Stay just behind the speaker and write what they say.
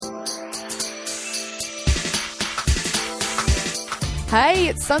Hey,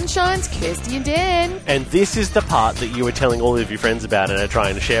 it's Sunshine's Kirsty and Dan. And this is the part that you were telling all of your friends about and are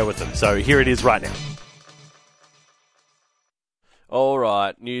trying to share with them. So here it is right now. All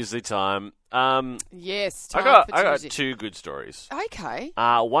right, Newsli time. Yes, I time for got Tuesday. two good stories. Okay.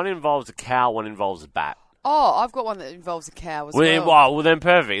 One involves a cow, one involves a bat. Oh, I've got one that involves a cow as well. Well, then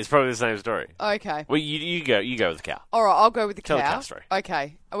perfect. It's probably the same story. Okay. Well, you go with the cow. All right, I'll go with the Tell cow. the cow story.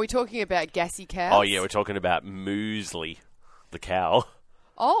 Okay. Are we talking about gassy cows? Oh, yeah, we're talking about Newsli, the cow.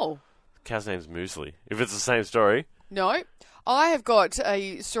 Oh. The cow's name's Newsli. If it's the same story. No. I have got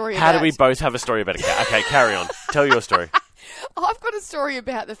a story How about... do we both have a story about a cow? Okay, carry on. Tell your story. I've got a story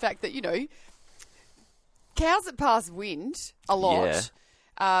about the fact that, cows that pass wind a lot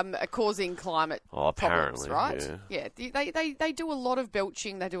are causing climate problems, right? Yeah. They do a lot of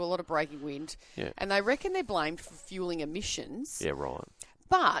belching, they do a lot of breaking wind, and they reckon they're blamed for fueling emissions. Yeah, right.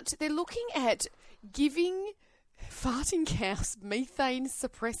 But they're looking at giving farting cows methane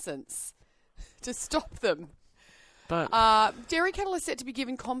suppressants to stop them. But dairy cattle are set to be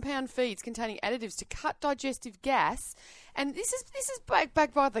given compound feeds containing additives to cut digestive gas, and this is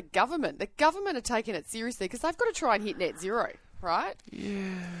backed by the government. The government are taking it seriously because they've got to try and hit net zero, right?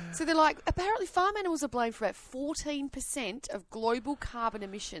 Yeah. So they're like, apparently farm animals are blamed for about 14% of global carbon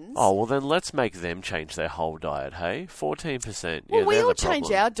emissions. Oh, well then let's make them change their whole diet, hey? 14%. Well, yeah, we they're all the problem.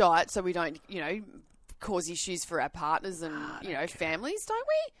 change our diet so we don't, cause issues for our partners and, families, don't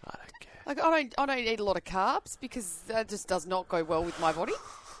we? I don't care. Like, I don't eat a lot of carbs because that just does not go well with my body.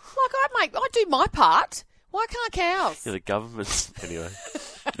 Like, I do my part. Why can't cows? Yeah, the government's... Anyway,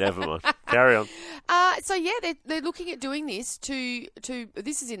 never mind. Carry on. They're looking at doing this to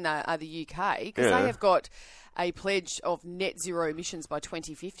this is in the UK because they have got a pledge of net zero emissions by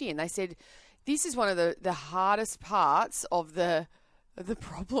 2050, and they said this is one of the hardest parts of the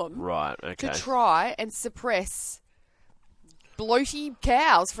problem. Right, okay. To try and suppress bloaty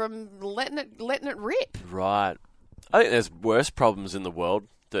cows from letting it rip. Right. I think there's worse problems in the world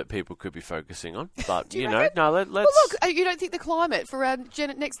that people could be focusing on, but let's. Well, look, you don't think the climate for our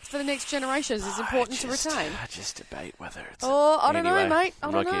for the next generations is important to retain? I just debate whether it's. I don't know, mate.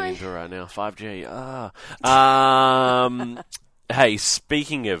 I'm not getting into it right now. 5G. Hey,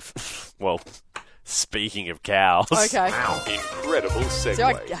 speaking of cows. Okay. Wow. Incredible segue. So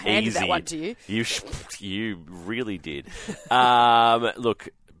I handed that Easy. one to you. You really did. Look,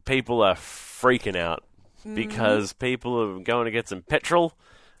 people are freaking out because people are going to get some petrol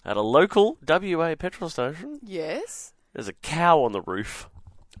at a local WA petrol station. Yes. There's a cow on the roof.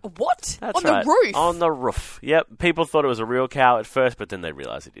 What? That's on right. the roof? On the roof. Yep. People thought it was a real cow at first, but then they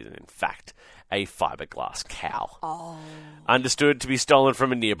realised it isn't, in fact, a fiberglass cow. Oh. Understood to be stolen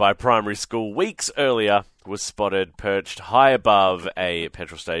from a nearby primary school weeks earlier, was spotted perched high above a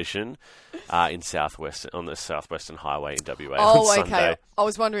petrol station on the southwestern highway in WA on Sunday. Okay. I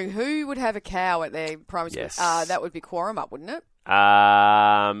was wondering who would have a cow at their primary school. Yes. That would be Quorum-up, wouldn't it?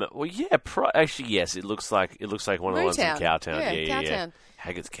 Well, yeah. Actually, yes. It looks like one of the ones in Cowtown. Yeah, Cowtown.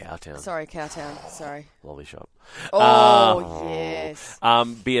 Haggett's Cowtown. Sorry, Cowtown. Sorry. Lolly shop. Yes.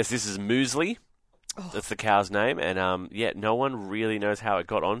 But yes, this is Newsli. That's the cow's name, and no one really knows how it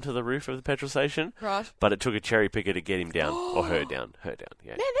got onto the roof of the petrol station. Right. But it took a cherry picker to get him down, or her down. Yeah.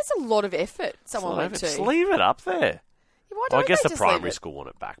 Man, that's a lot of effort someone went to. Just leave it up there. Why Well, I don't guess they the just leave primary it? school want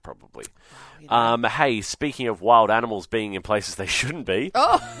it back, probably. Oh, Hey, speaking of wild animals being in places they shouldn't be.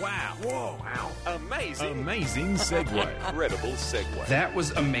 Oh. Wow. Whoa. Wow. Amazing. Amazing segue. Incredible segue. That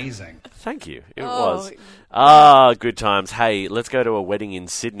was amazing. Thank you. It Oh. was. Good times. Hey, let's go to a wedding in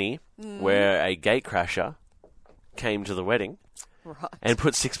Sydney where a gatecrasher came to the wedding and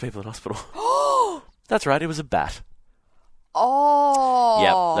put 6 people in hospital. That's right, it was a bat. Oh.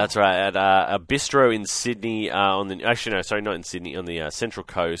 Yep, that's right. At a bistro in Sydney, not in Sydney, on the Central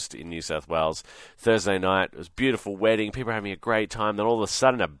Coast in New South Wales. Thursday night, it was a beautiful wedding. People were having a great time. Then all of a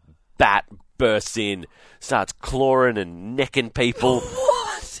sudden, a bat bursts in, starts clawing and necking people.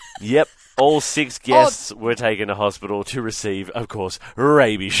 What? Yep. All 6 guests were taken to hospital to receive, of course,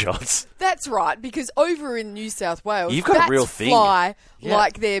 rabies shots. That's right, because over in New South Wales, You've got bats a real thing. fly Yeah.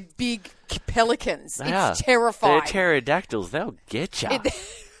 like they're big pelicans. They are. It's terrifying. They're pterodactyls. They'll get you.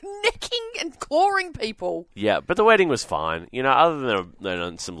 Necking and clawing people. Yeah, but the wedding was fine. Other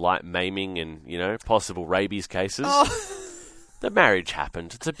than some light maiming and, possible rabies cases. The marriage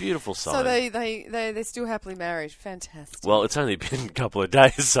happened. It's a beautiful sign. So they're still happily married. Fantastic. Well, it's only been a couple of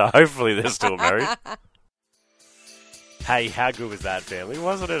days, so hopefully they're still married. Hey, how good was that, family?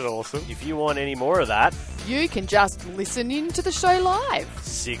 Wasn't it awesome? If you want any more of that, You can just listen in to the show live.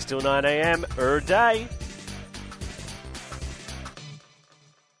 6 till 9 a.m. day.